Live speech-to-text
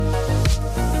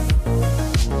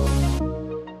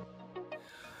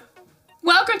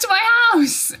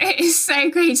so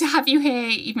great to have you here,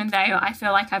 even though I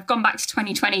feel like I've gone back to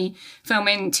 2020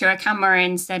 filming to a camera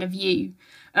instead of you.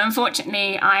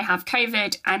 Unfortunately, I have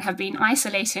COVID and have been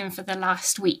isolating for the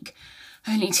last week.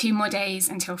 Only 2 more days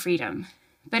until freedom.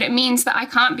 But it means that I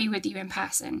can't be with you in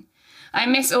person. I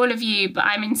miss all of you, but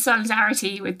I'm in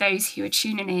solidarity with those who are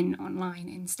tuning in online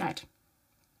instead.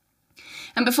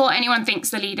 And before anyone thinks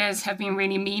the leaders have been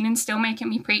really mean and still making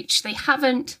me preach, they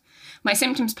haven't. My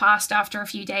symptoms passed after a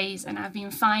few days and I've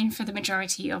been fine for the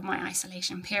majority of my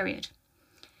isolation period.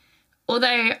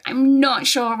 Although I'm not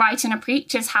sure writing a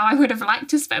preach is how I would have liked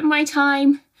to spend my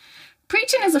time.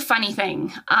 Preaching is a funny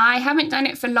thing. I haven't done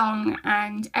it for long,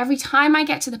 and every time I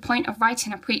get to the point of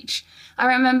writing a preach, I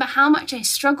remember how much I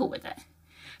struggle with it.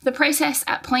 The process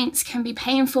at points can be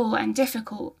painful and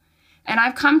difficult, and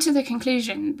I've come to the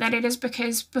conclusion that it is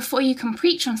because before you can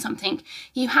preach on something,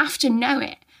 you have to know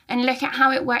it and look at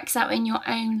how it works out in your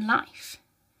own life.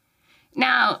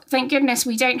 Now, thank goodness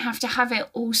we don't have to have it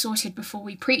all sorted before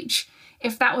we preach.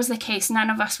 If that was the case, none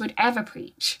of us would ever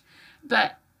preach.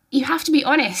 But you have to be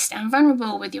honest and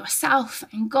vulnerable with yourself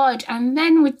and God, and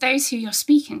then with those who you're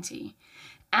speaking to.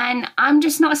 And I'm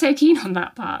just not so keen on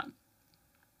that part.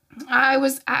 I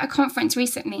was at a conference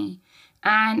recently,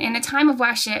 and in a time of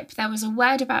worship, there was a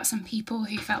word about some people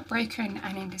who felt broken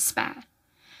and in despair,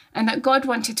 and that God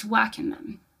wanted to work in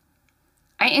them.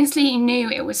 I instantly knew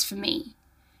it was for me,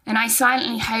 and I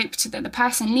silently hoped that the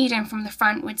person leading from the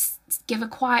front would give a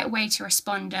quiet way to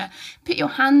respond, put your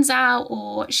hands out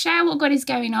or share what is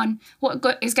going on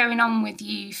with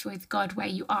you, with God where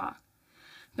you are.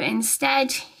 But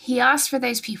instead, he asked for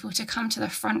those people to come to the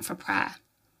front for prayer.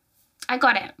 I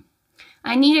got it.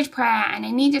 I needed prayer, and I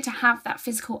needed to have that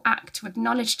physical act to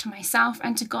acknowledge to myself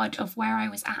and to God of where I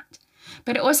was at.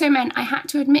 But it also meant I had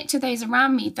to admit to those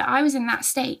around me that I was in that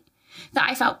state, that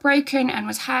I felt broken and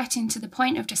was hurting to the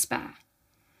point of despair.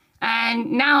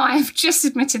 And now I've just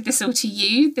admitted this all to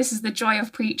you. This is the joy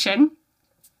of preaching.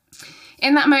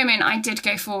 In that moment, I did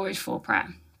go forward for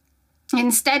prayer.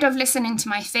 Instead of listening to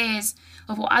my fears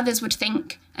of what others would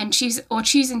think and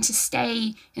choosing to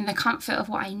stay in the comfort of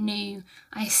what I knew,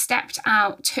 I stepped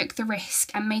out, took the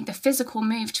risk, and made the physical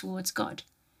move towards God.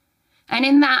 And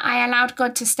in that, I allowed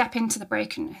God to step into the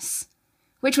brokenness,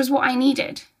 which was what I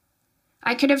needed.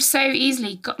 I could have so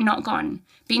easily not gone,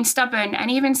 been stubborn,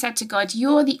 and even said to God,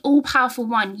 "You're the all-powerful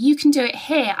one. You can do it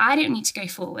here. I don't need to go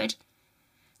forward."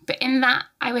 But in that,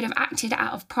 I would have acted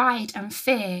out of pride and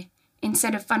fear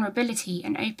instead of vulnerability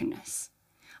and openness.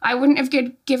 I wouldn't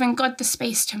have given God the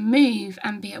space to move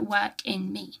and be at work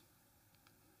in me.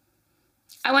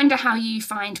 I wonder how you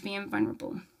find being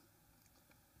vulnerable.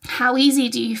 How easy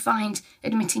do you find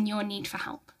admitting your need for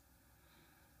help?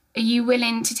 Are you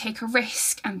willing to take a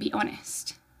risk and be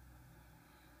honest?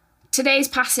 Today's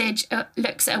passage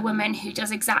looks at a woman who does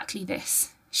exactly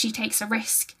this. She takes a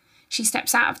risk, she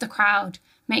steps out of the crowd,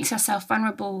 makes herself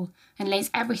vulnerable, and lays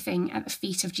everything at the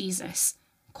feet of Jesus,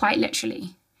 quite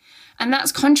literally. And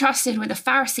that's contrasted with a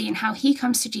Pharisee and how he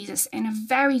comes to Jesus in a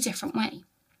very different way.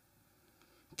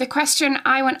 The question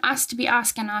I want us to be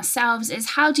asking ourselves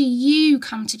is, how do you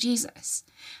come to Jesus?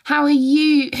 Who are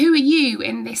you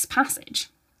in this passage?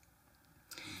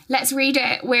 Let's read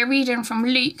it. We're reading from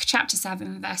Luke chapter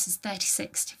 7, verses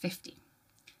 36 to 50.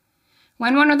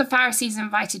 When one of the Pharisees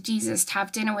invited Jesus to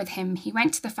have dinner with him, he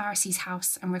went to the Pharisee's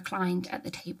house and reclined at the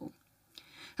table.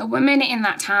 A woman in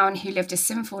that town who lived a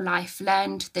sinful life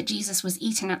learned that Jesus was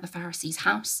eating at the Pharisee's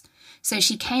house, so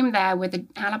she came there with an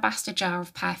alabaster jar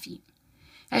of perfume.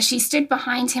 As she stood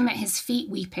behind him at his feet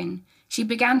weeping, she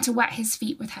began to wet his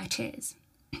feet with her tears.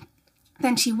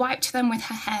 Then she wiped them with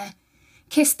her hair,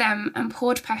 kissed them, and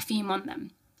poured perfume on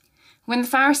them. When the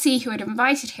Pharisee who had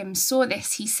invited him saw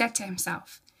this, he said to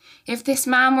himself, "If this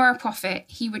man were a prophet,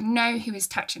 he would know who is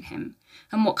touching him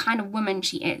and what kind of woman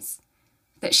she is,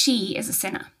 that she is a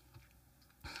sinner."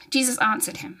 Jesus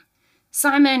answered him,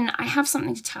 "Simon, I have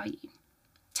something to tell you."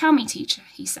 "Tell me, teacher,"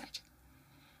 he said.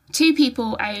 2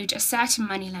 people owed a certain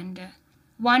moneylender.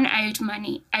 One owed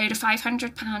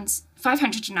 500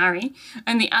 denarii,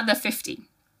 and the other 50.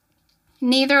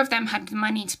 Neither of them had the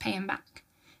money to pay him back,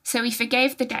 so he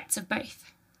forgave the debts of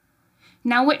both.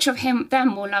 Now which of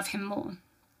them will love him more?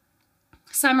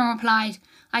 Simon replied,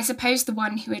 "I suppose the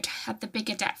one who had had the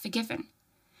bigger debt forgiven."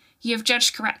 "You have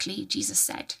judged correctly," Jesus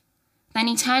said. Then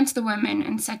he turned to the woman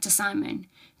and said to Simon,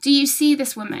 "Do you see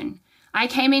this woman? I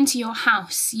came into your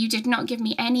house. You did not give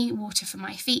me any water for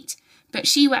my feet, but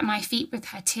she wet my feet with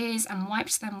her tears and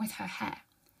wiped them with her hair.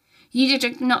 You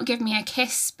did not give me a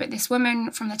kiss, but this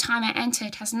woman from the time I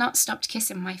entered has not stopped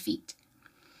kissing my feet.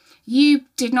 You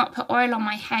did not put oil on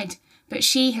my head, but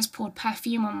she has poured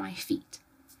perfume on my feet.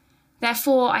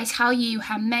 Therefore, I tell you,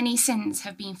 her many sins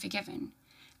have been forgiven,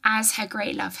 as her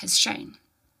great love has shown.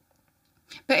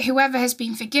 But whoever has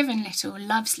been forgiven little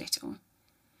loves little."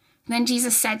 Then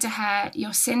Jesus said to her,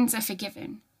 "Your sins are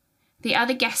forgiven." The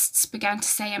other guests began to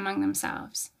say among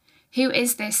themselves, "Who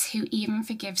is this who even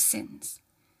forgives sins?"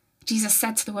 Jesus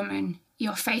said to the woman,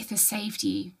 "Your faith has saved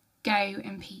you. Go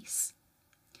in peace."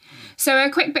 So a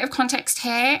quick bit of context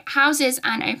here. Houses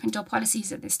and open door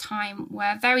policies at this time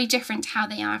were very different to how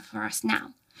they are for us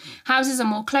now. Houses are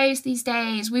more closed these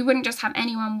days. We wouldn't just have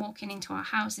anyone walking into our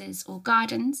houses or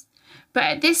gardens. But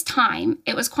at this time,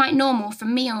 it was quite normal for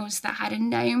meals that had a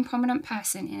known prominent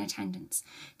person in attendance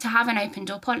to have an open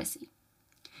door policy.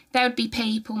 There would be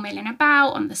people milling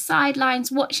about on the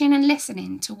sidelines, watching and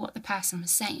listening to what the person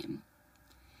was saying.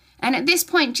 And at this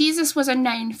point, Jesus was a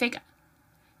known figure.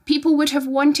 People would have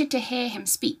wanted to hear him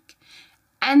speak.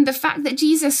 And the fact that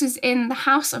Jesus was in the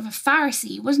house of a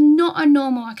Pharisee was not a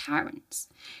normal occurrence.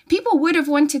 People would have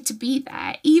wanted to be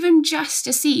there, even just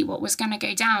to see what was going to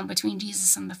go down between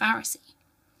Jesus and the Pharisee.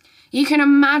 You can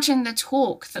imagine the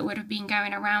talk that would have been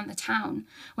going around the town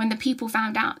when the people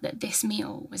found out that this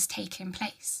meal was taking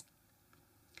place.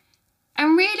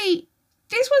 And really,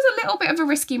 this was a little bit of a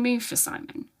risky move for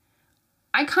Simon.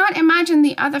 I can't imagine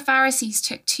the other Pharisees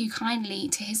took too kindly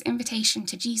to his invitation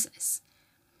to Jesus.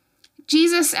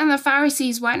 Jesus and the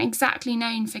Pharisees weren't exactly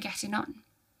known for getting on.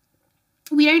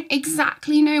 We don't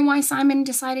exactly know why Simon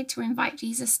decided to invite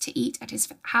Jesus to eat at his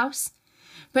house,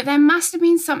 but there must have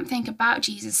been something about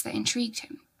Jesus that intrigued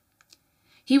him.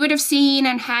 He would have seen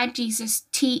and heard Jesus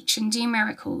teach and do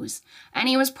miracles, and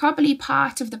he was probably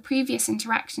part of the previous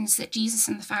interactions that Jesus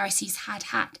and the Pharisees had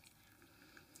had.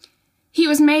 He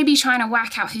was maybe trying to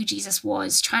work out who Jesus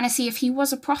was, trying to see if he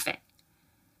was a prophet.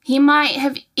 He might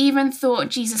have even thought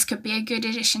Jesus could be a good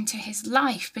addition to his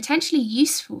life, potentially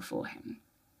useful for him.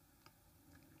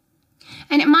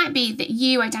 And it might be that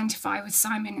you identify with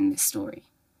Simon in this story.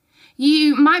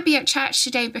 You might be at church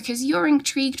today because you're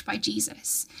intrigued by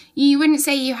Jesus. You wouldn't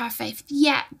say you have faith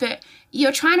yet, but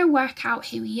you're trying to work out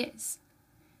who he is.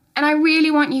 And I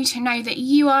really want you to know that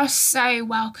you are so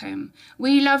welcome.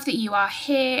 We love that you are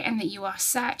here and that you are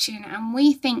searching, and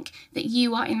we think that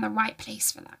you are in the right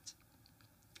place for that.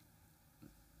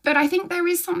 But I think there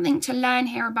is something to learn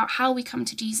here about how we come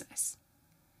to Jesus.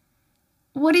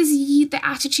 What is the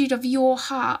attitude of your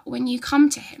heart when you come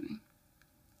to him?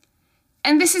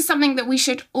 And this is something that we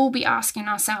should all be asking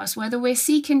ourselves, whether we're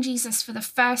seeking Jesus for the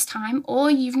first time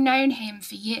or you've known him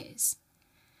for years.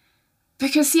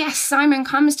 Because yes, Simon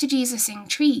comes to Jesus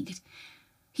intrigued.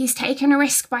 He's taken a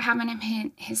risk by having him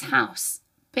in his house,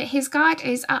 but his guard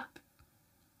is up.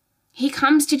 He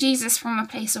comes to Jesus from a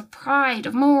place of pride,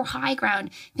 of moral high ground,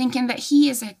 thinking that he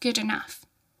is good enough.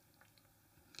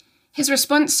 His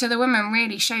response to the woman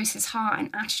really shows his heart and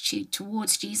attitude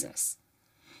towards Jesus.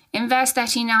 In verse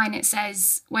 39, it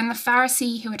says, "When the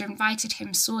Pharisee who had invited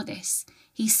him saw this,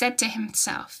 he said to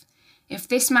himself, 'If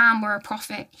this man were a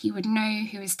prophet, he would know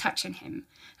who is touching him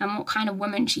and what kind of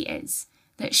woman she is,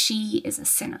 that she is a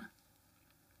sinner.'"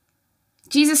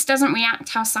 Jesus doesn't react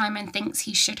how Simon thinks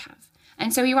he should have,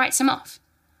 and so he writes him off.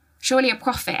 Surely a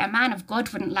prophet, a man of God,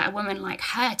 wouldn't let a woman like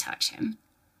her touch him.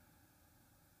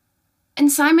 And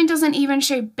Simon doesn't even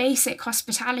show basic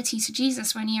hospitality to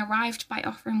Jesus when he arrived by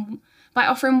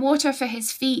offering water for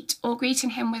his feet or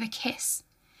greeting him with a kiss.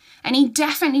 And he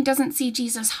definitely doesn't see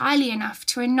Jesus highly enough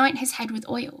to anoint his head with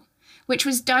oil, which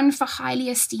was done for highly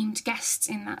esteemed guests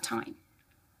in that time.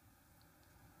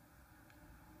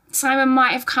 Simon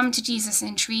might have come to Jesus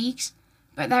intrigued,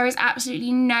 but there is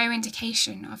absolutely no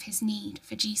indication of his need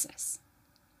for Jesus.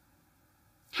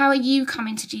 How are you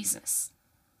coming to Jesus?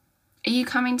 Are you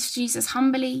coming to Jesus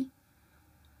humbly?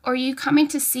 Or are you coming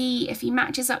to see if he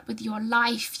matches up with your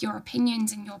life, your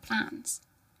opinions, and your plans?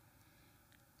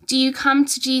 Do you come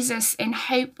to Jesus in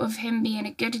hope of him being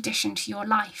a good addition to your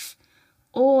life,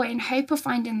 or in hope of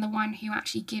finding the one who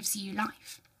actually gives you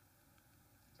life?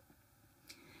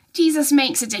 Jesus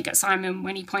makes a dig at Simon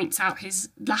when he points out his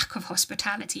lack of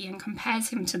hospitality and compares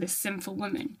him to this sinful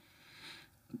woman.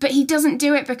 But he doesn't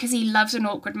do it because he loves an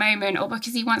awkward moment or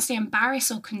because he wants to embarrass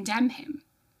or condemn him.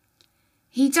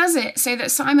 He does it so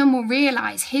that Simon will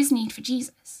realise his need for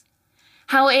Jesus.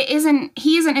 How he isn't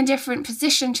in a different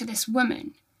position to this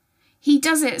woman. He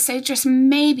does it so just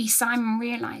maybe Simon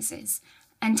realises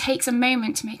and takes a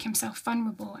moment to make himself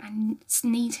vulnerable and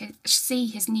see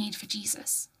his need for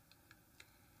Jesus.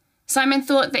 Simon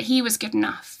thought that he was good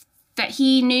enough, that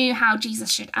he knew how Jesus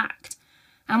should act.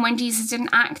 And when Jesus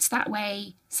didn't act that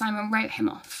way, Simon wrote him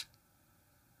off.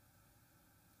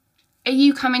 Are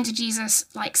you coming to Jesus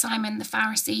like Simon the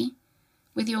Pharisee,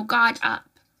 with your guard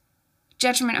up,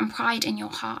 judgment and pride in your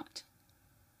heart?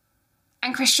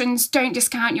 And Christians, don't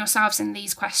discount yourselves in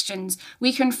these questions.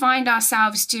 We can find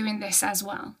ourselves doing this as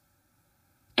well.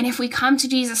 And if we come to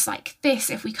Jesus like this,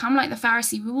 if we come like the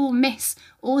Pharisee, we will miss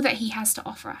all that he has to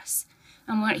offer us.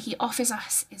 And what he offers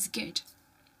us is good.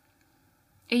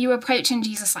 Are you approaching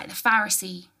Jesus like the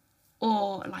Pharisee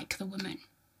or like the woman?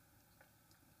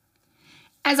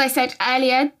 As I said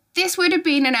earlier, this would have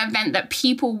been an event that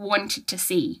people wanted to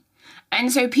see.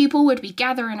 And so people would be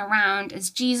gathering around as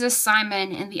Jesus,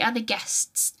 Simon, and the other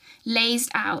guests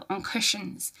lazed out on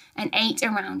cushions and ate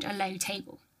around a low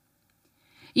table.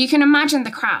 You can imagine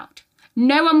the crowd.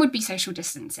 No one would be social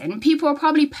distancing. People are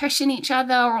probably pushing each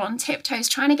other or on tiptoes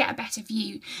trying to get a better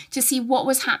view to see what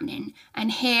was happening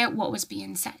and hear what was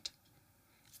being said.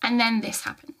 And then this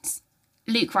happens.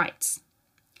 Luke writes,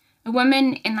 "A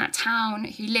woman in that town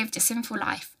who lived a sinful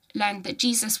life learned that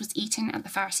Jesus was eating at the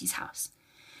Pharisee's house.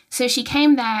 So she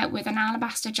came there with an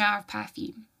alabaster jar of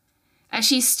perfume. As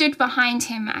she stood behind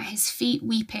him at his feet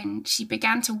weeping, she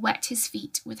began to wet his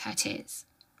feet with her tears.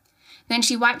 Then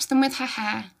she wiped them with her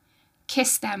hair,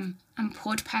 kissed them, and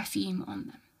poured perfume on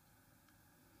them."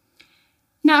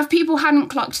 Now, if people hadn't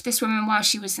clocked this woman while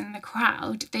she was in the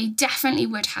crowd, they definitely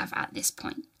would have at this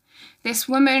point. This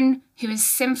woman, who is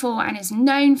sinful and is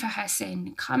known for her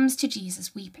sin, comes to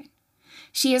Jesus weeping.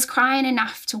 She is crying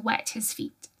enough to wet his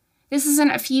feet. This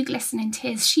isn't a few glistening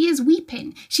tears. She is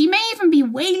weeping. She may even be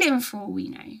wailing for all we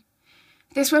know.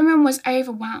 This woman was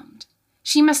overwhelmed.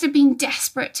 She must have been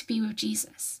desperate to be with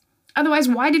Jesus. Otherwise,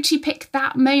 why did she pick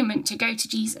that moment to go to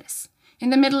Jesus, in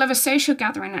the middle of a social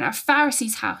gathering at a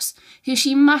Pharisee's house, who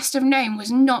she must have known was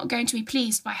not going to be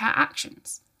pleased by her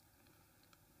actions?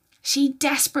 She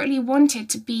desperately wanted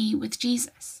to be with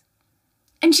Jesus.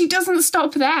 And she doesn't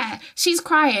stop there. She's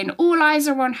crying. All eyes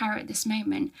are on her at this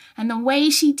moment. And the way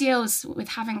she deals with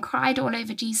having cried all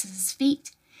over Jesus'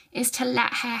 feet is to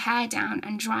let her hair down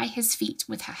and dry his feet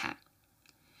with her hair.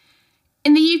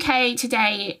 In the UK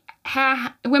today,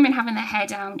 women having their hair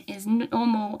down is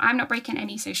normal. I'm not breaking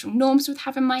any social norms with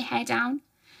having my hair down.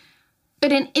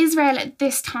 But in Israel at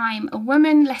this time, a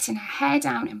woman letting her hair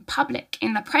down in public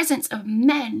in the presence of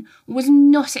men was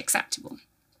not acceptable.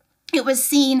 It was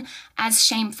seen as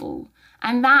shameful.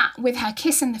 And that, with her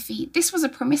kissing the feet, this was a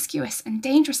promiscuous and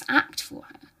dangerous act for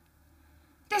her.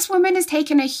 This woman has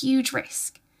taken a huge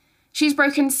risk. She's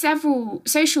broken several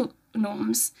social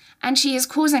norms and she is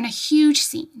causing a huge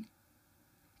scene.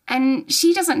 And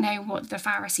she doesn't know what the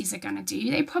Pharisees are going to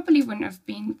do. They probably wouldn't have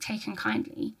been taken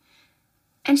kindly.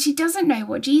 And she doesn't know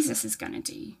what Jesus is going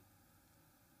to do.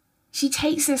 She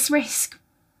takes this risk,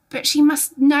 but she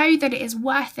must know that it is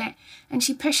worth it, and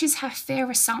she pushes her fear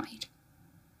aside.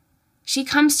 She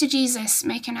comes to Jesus,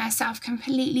 making herself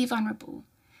completely vulnerable,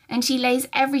 and she lays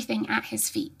everything at his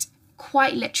feet,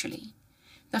 quite literally.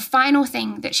 The final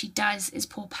thing that she does is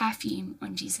pour perfume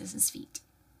on Jesus' feet.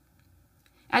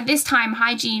 At this time,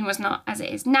 hygiene was not as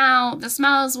it is now. The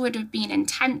smells would have been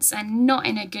intense and not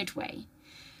in a good way.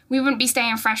 We wouldn't be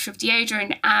staying fresh with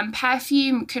deodorant, and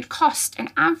perfume could cost an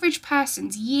average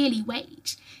person's yearly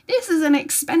wage. This is an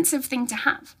expensive thing to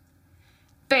have.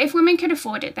 But if women could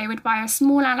afford it, they would buy a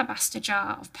small alabaster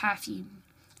jar of perfume,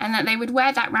 and that they would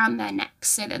wear that round their necks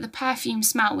so that the perfume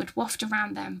smell would waft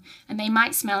around them and they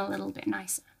might smell a little bit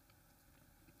nicer.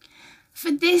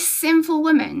 For this sinful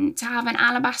woman to have an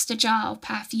alabaster jar of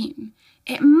perfume,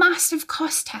 it must have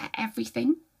cost her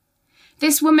everything.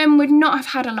 This woman would not have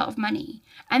had a lot of money,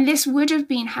 and this would have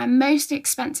been her most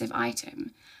expensive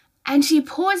item, and she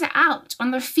pours it out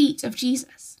on the feet of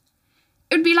Jesus.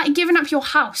 It would be like giving up your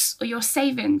house or your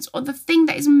savings or the thing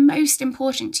that is most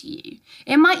important to you.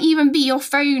 It might even be your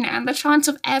phone and the chance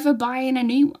of ever buying a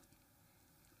new one.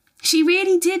 She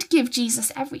really did give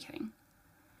Jesus everything.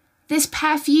 This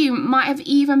perfume might have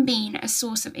even been a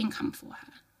source of income for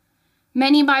her.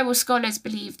 Many Bible scholars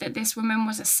believe that this woman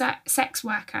was a sex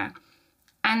worker,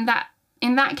 and that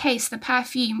in that case, the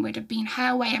perfume would have been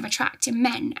her way of attracting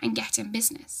men and getting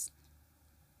business.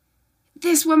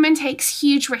 This woman takes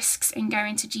huge risks in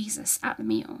going to Jesus at the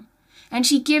meal, and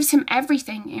she gives him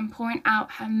everything in pouring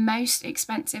out her most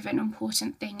expensive and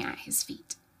important thing at his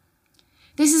feet.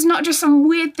 This is not just some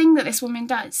weird thing that this woman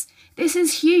does. This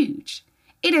is huge.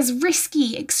 It is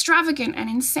risky, extravagant, and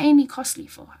insanely costly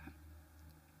for her.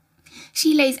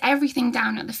 She lays everything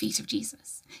down at the feet of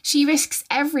Jesus. She risks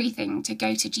everything to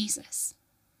go to Jesus.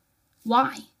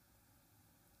 Why?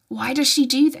 Why does she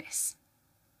do this?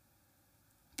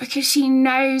 Because she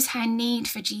knows her need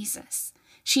for Jesus.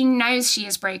 She knows she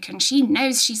is broken. She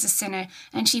knows she's a sinner,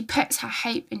 and she puts her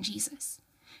hope in Jesus.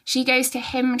 She goes to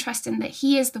him trusting that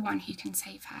he is the one who can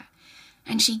save her.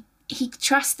 And she he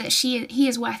trusts that he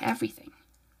is worth everything.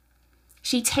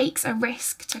 She takes a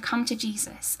risk to come to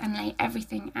Jesus and lay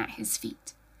everything at his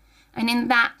feet. And in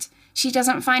that, she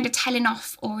doesn't find a telling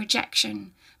off or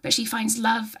rejection, but she finds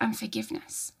love and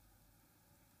forgiveness.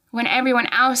 When everyone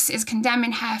else is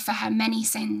condemning her for her many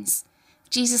sins,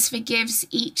 Jesus forgives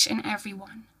each and every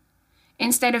one.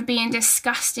 Instead of being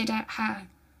disgusted at her,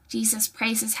 Jesus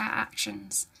praises her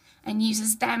actions and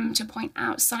uses them to point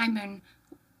out Simon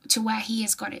to where he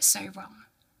has got it so wrong.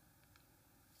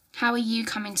 How are you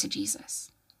coming to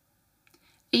Jesus?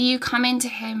 Are you coming to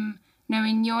him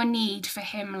knowing your need for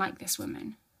him like this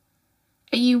woman?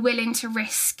 Are you willing to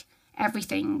risk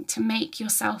everything to make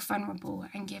yourself vulnerable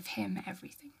and give him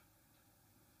everything?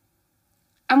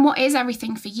 And what is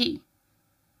everything for you?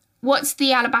 What's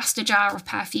the alabaster jar of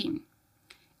perfume?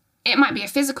 It might be a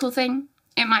physical thing.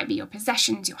 It might be your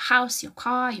possessions, your house, your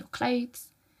car, your clothes.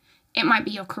 It might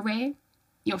be your career,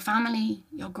 your family,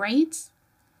 your grades.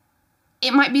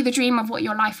 It might be the dream of what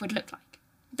your life would look like,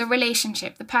 the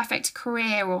relationship, the perfect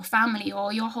career or family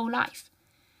or your whole life.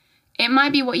 It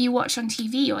might be what you watch on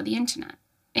TV or the internet.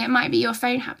 It might be your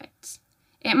phone habits.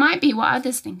 It might be what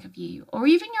others think of you or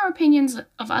even your opinions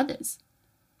of others.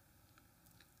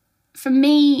 For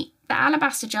me, the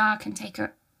alabaster jar can take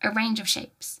a range of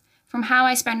shapes, from how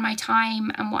I spend my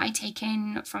time and what I take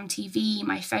in from TV,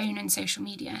 my phone and social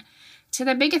media, to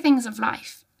the bigger things of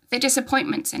life, the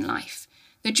disappointments in life,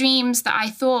 the dreams that I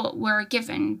thought were a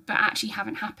given but actually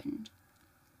haven't happened.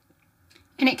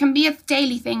 And it can be a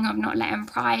daily thing of not letting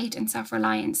pride and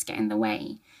self-reliance get in the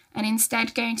way and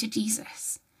instead going to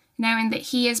Jesus, knowing that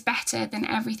he is better than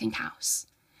everything else,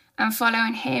 and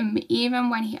following him even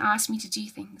when he asks me to do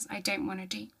things I don't want to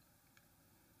do.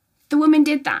 The woman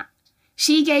did that.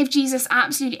 She gave Jesus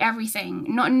absolutely everything,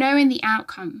 not knowing the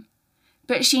outcome,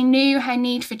 but she knew her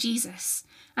need for Jesus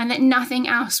and that nothing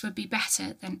else would be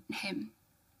better than him.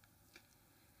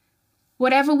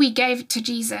 Whatever we gave to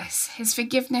Jesus, his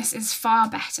forgiveness is far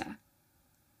better.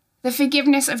 The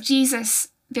forgiveness of Jesus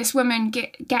this woman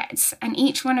gets, and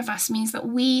each one of us, means that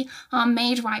we are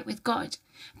made right with God,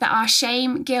 that our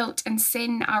shame, guilt, and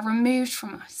sin are removed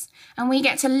from us, and we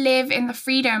get to live in the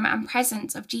freedom and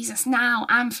presence of Jesus now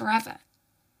and forever.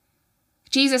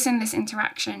 Jesus in this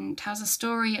interaction tells a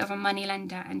story of a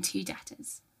moneylender and two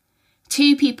debtors.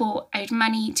 Two people owed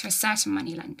money to a certain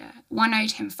moneylender. One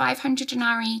owed him 500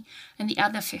 denarii and the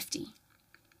other 50.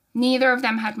 Neither of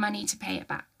them had money to pay it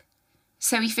back,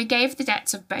 so he forgave the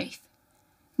debts of both.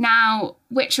 Now,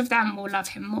 which of them will love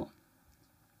him more?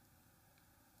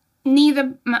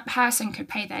 Neither person could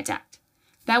pay their debt.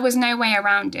 There was no way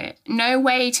around it, no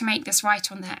way to make this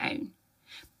right on their own.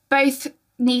 Both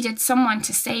needed someone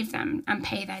to save them and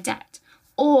pay their debt,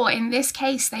 or in this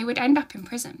case, they would end up in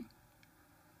prison.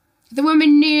 The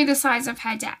woman knew the size of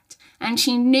her debt, and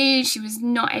she knew she was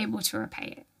not able to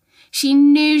repay it. She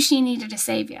knew she needed a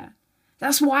saviour.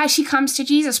 That's why she comes to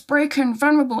Jesus, broken,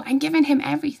 vulnerable, and giving him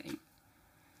everything.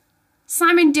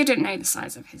 Simon didn't know the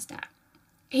size of his debt.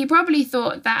 He probably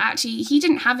thought that actually he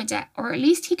didn't have a debt, or at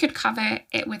least he could cover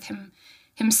it with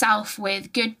himself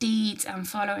with good deeds and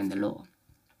following the law.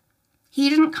 He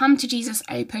didn't come to Jesus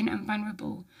open and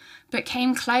vulnerable, but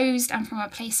came closed and from a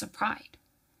place of pride.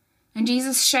 And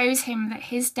Jesus shows him that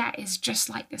his debt is just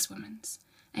like this woman's,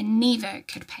 and neither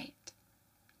could pay it.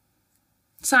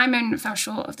 Simon fell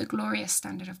short of the glorious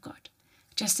standard of God,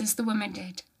 just as the woman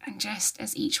did, and just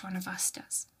as each one of us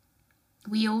does.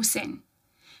 We all sin.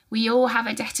 We all have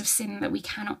a debt of sin that we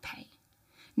cannot pay.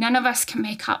 None of us can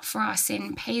make up for our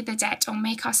sin, pay the debt, or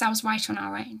make ourselves right on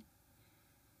our own.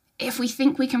 If we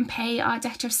think we can pay our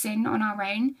debt of sin on our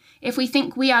own, if we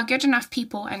think we are good enough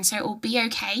people and so it will be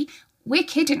okay, we're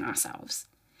kidding ourselves.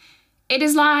 It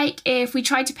is like if we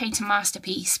try to paint a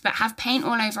masterpiece but have paint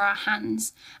all over our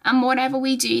hands, and whatever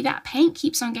we do, that paint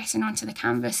keeps on getting onto the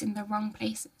canvas in the wrong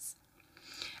places.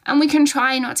 And we can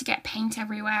try not to get paint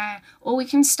everywhere, or we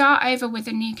can start over with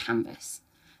a new canvas.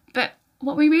 But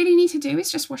what we really need to do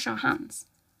is just wash our hands.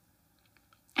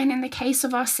 And in the case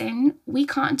of our sin, we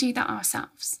can't do that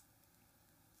ourselves.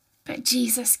 But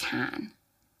Jesus can.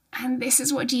 And this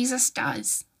is what Jesus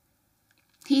does.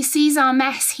 He sees our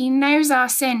mess. He knows our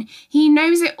sin. He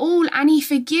knows it all, and he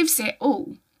forgives it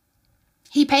all.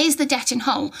 He pays the debt in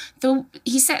whole.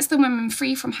 He sets the woman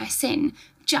free from her sin,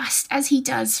 just as he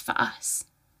does for us.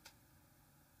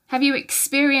 Have you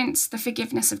experienced the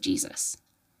forgiveness of Jesus?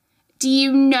 Do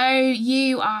you know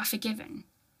you are forgiven?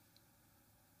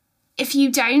 If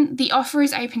you don't, the offer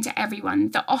is open to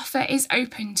everyone. The offer is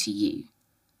open to you.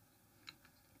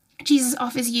 Jesus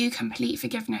offers you complete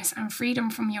forgiveness and freedom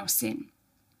from your sin.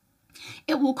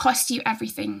 It will cost you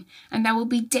everything, and there will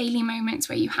be daily moments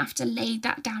where you have to lay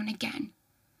that down again.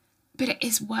 But it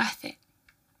is worth it.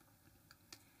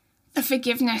 The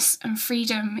forgiveness and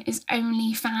freedom is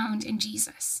only found in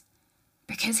Jesus,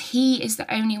 because he is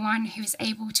the only one who is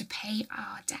able to pay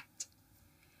our debt.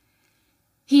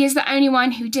 He is the only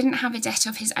one who didn't have a debt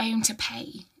of his own to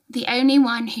pay, the only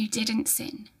one who didn't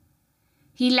sin.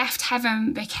 He left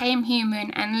heaven, became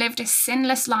human, and lived a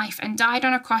sinless life and died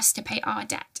on a cross to pay our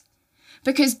debt.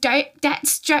 Because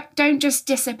debts don't just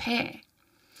disappear.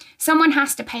 Someone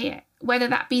has to pay it, whether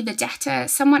that be the debtor,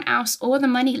 someone else, or the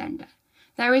moneylender.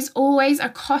 There is always a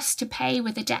cost to pay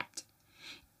with a debt.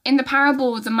 In the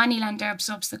parable, the moneylender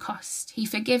absorbs the cost. He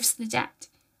forgives the debt,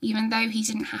 even though he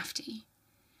didn't have to.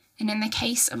 And in the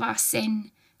case of our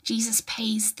sin, Jesus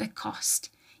pays the cost,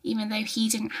 even though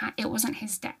it wasn't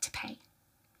his debt to pay.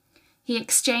 He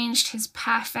exchanged his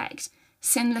perfect,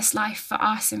 sinless life for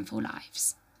our sinful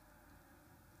lives.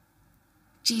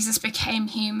 Jesus became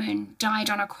human, died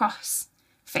on a cross,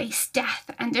 faced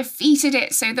death and defeated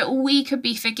it so that we could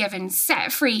be forgiven,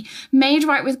 set free, made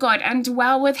right with God, and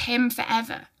dwell with him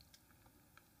forever.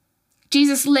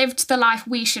 Jesus lived the life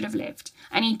we should have lived,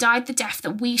 and he died the death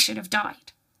that we should have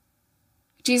died.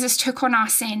 Jesus took on our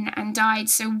sin and died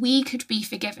so we could be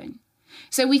forgiven,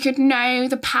 so we could know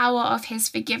the power of his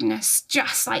forgiveness,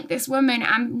 just like this woman,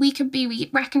 and we could be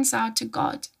reconciled to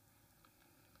God.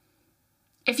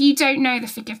 If you don't know the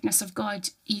forgiveness of God,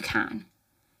 you can.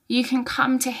 You can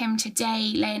come to him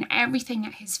today, laying everything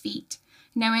at his feet,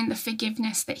 knowing the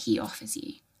forgiveness that he offers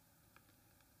you.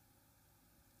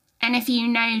 And if you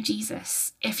know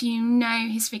Jesus, if you know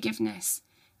his forgiveness,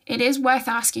 it is worth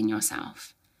asking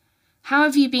yourself, how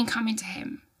have you been coming to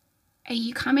him? Are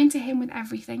you coming to him with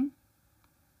everything?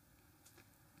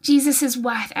 Jesus is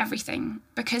worth everything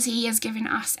because he has given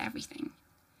us everything.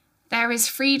 There is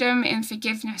freedom in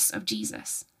forgiveness of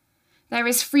Jesus. There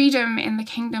is freedom in the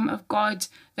kingdom of God.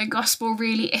 The gospel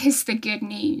really is the good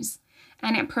news,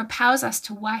 and it propels us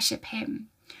to worship him,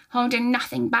 holding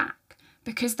nothing back,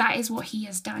 because that is what he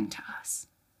has done to us.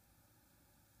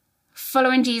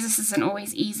 Following Jesus isn't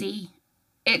always easy.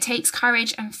 It takes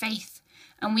courage and faith,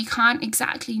 and we can't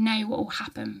exactly know what will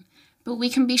happen, but we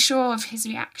can be sure of his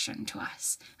reaction to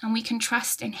us, and we can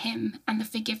trust in him and the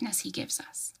forgiveness he gives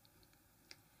us.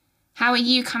 How are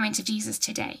you coming to Jesus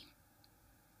today?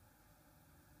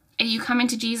 Are you coming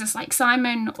to Jesus like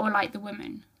Simon or like the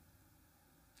woman?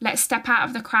 Let's step out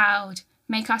of the crowd,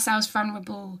 make ourselves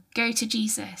vulnerable, go to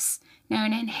Jesus,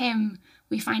 knowing in him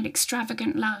we find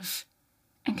extravagant love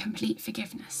and complete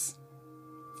forgiveness.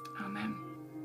 Amen.